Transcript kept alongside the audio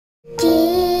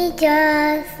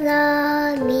just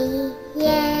love me,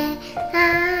 yeah,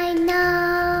 I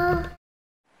know.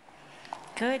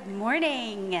 Good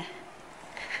morning.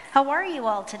 How are you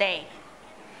all today?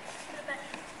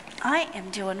 I am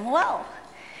doing well.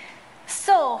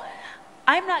 So,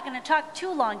 I'm not going to talk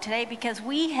too long today because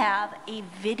we have a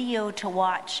video to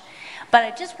watch. But I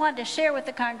just wanted to share with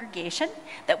the congregation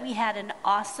that we had an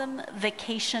awesome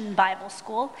vacation Bible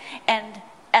school. And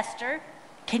Esther,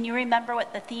 can you remember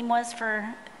what the theme was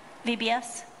for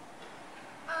VBS?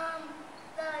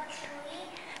 The tree.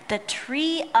 The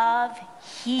tree of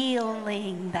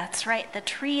healing. That's right, the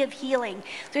tree of healing.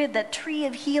 So we had the tree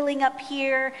of healing up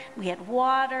here. We had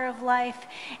water of life.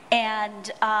 And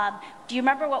do you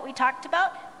remember what we talked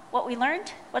about? What we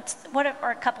learned? What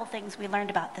are a couple things we learned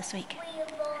about this week? We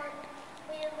learned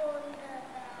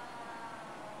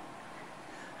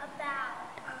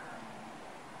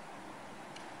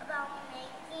about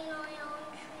making our own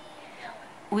tree.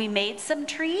 We made some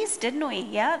trees, didn't we?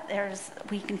 Yeah,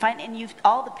 we can find, and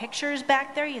all the pictures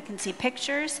back there, you can see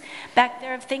pictures back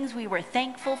there of things we were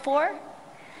thankful for.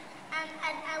 And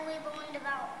we learned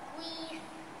about grief.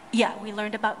 Yeah, we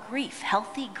learned about grief,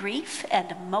 healthy grief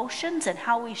and emotions and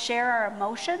how we share our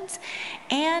emotions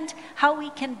and how we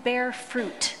can bear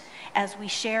fruit as we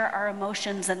share our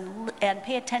emotions and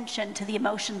pay attention to the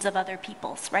emotions of other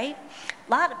people's, right?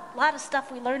 Lot of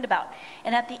stuff we learned about.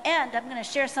 And at the end, I'm going to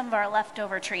share some of our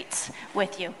leftover treats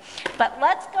with you. But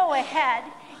let's go ahead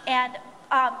and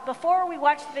before we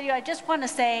watch the video, I just want to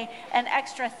say an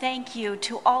extra thank you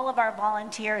to all of our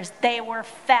volunteers. They were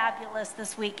fabulous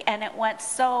this week, and it went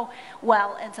so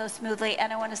well and so smoothly.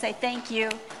 And I want to say thank you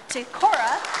to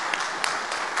Cora.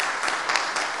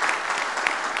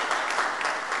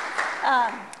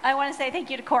 I want to say thank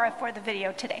you to Cora for the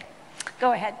video today.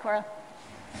 Go ahead, Cora.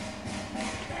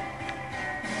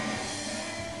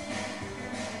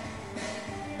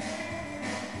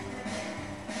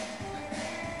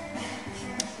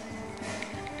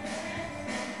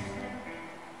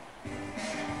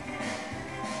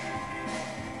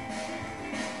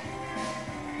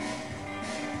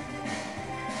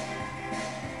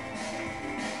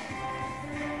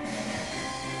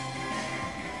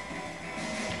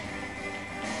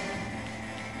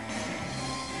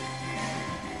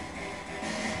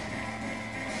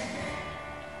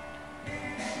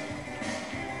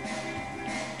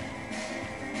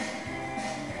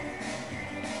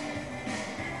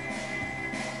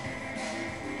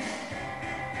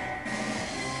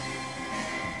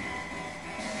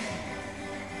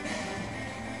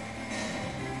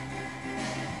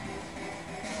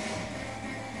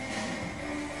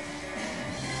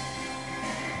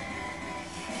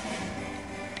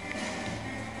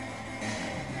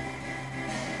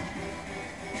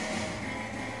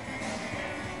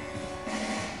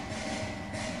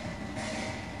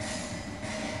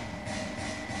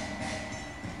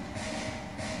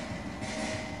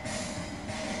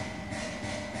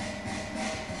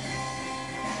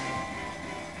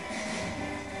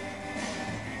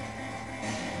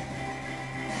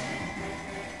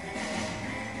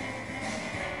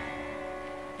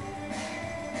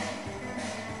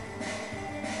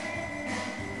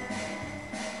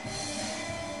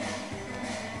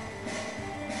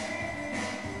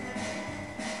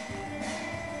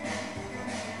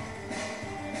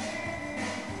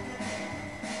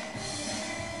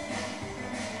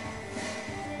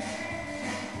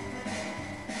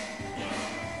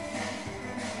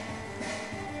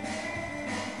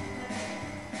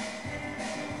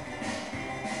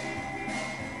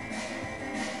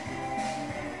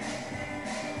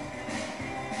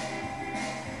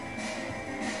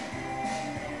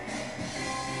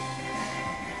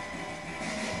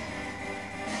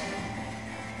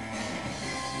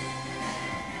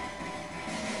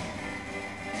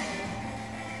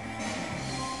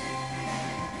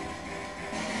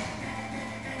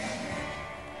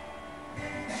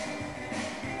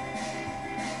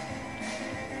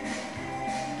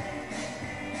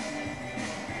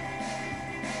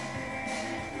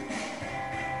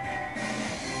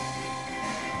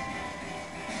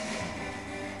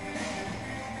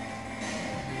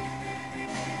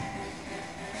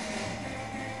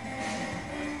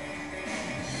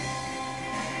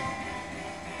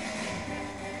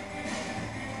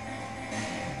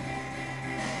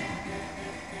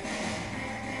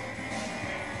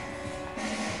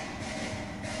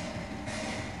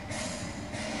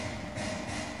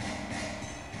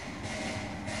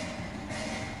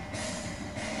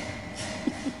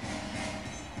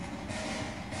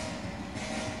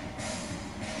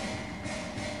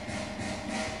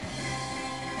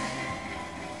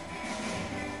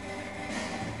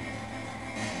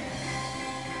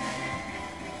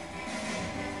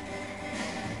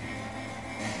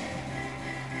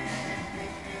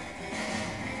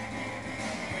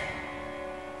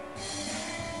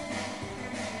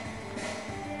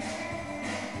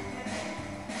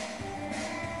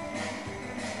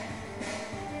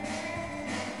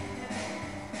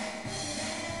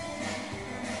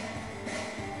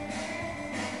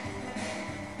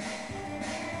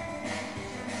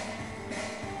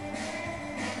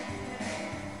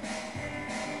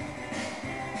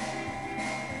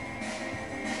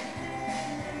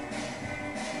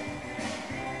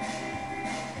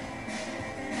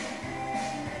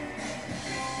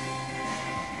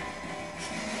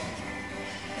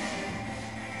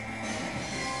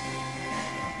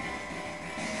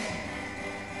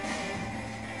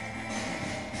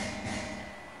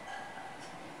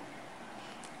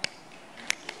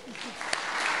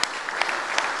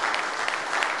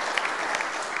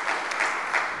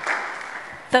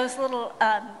 Those little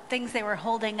things they were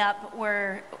holding up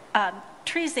were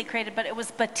trees they created, but it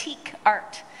was batik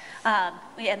art.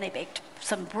 And they baked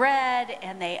some bread,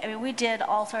 and we did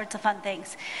all sorts of fun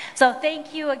things. So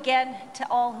thank you again to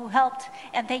all who helped,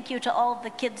 and thank you to all of the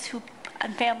kids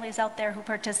and families out there who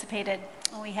participated.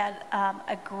 We had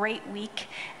a great week.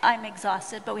 I'm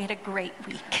exhausted, but we had a great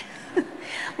week.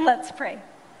 Let's pray.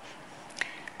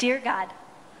 Dear God,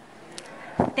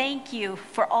 thank you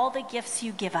for all the gifts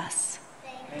you give us.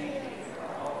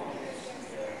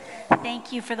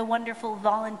 Thank you for the wonderful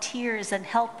volunteers and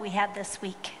help we had this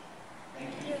week.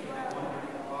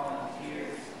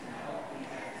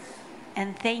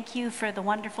 And thank you for the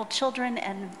wonderful children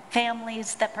and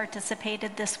families that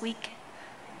participated this week.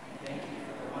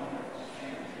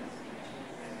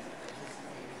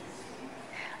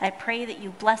 I pray that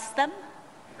you bless them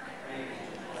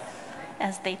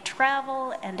as they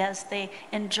travel and as they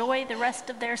enjoy the rest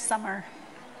of their summer.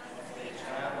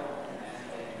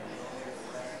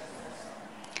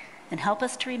 And help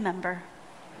us to remember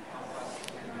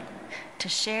to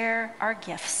share our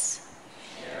gifts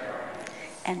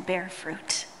and bear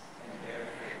fruit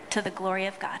to the glory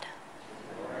of God.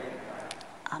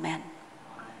 Amen.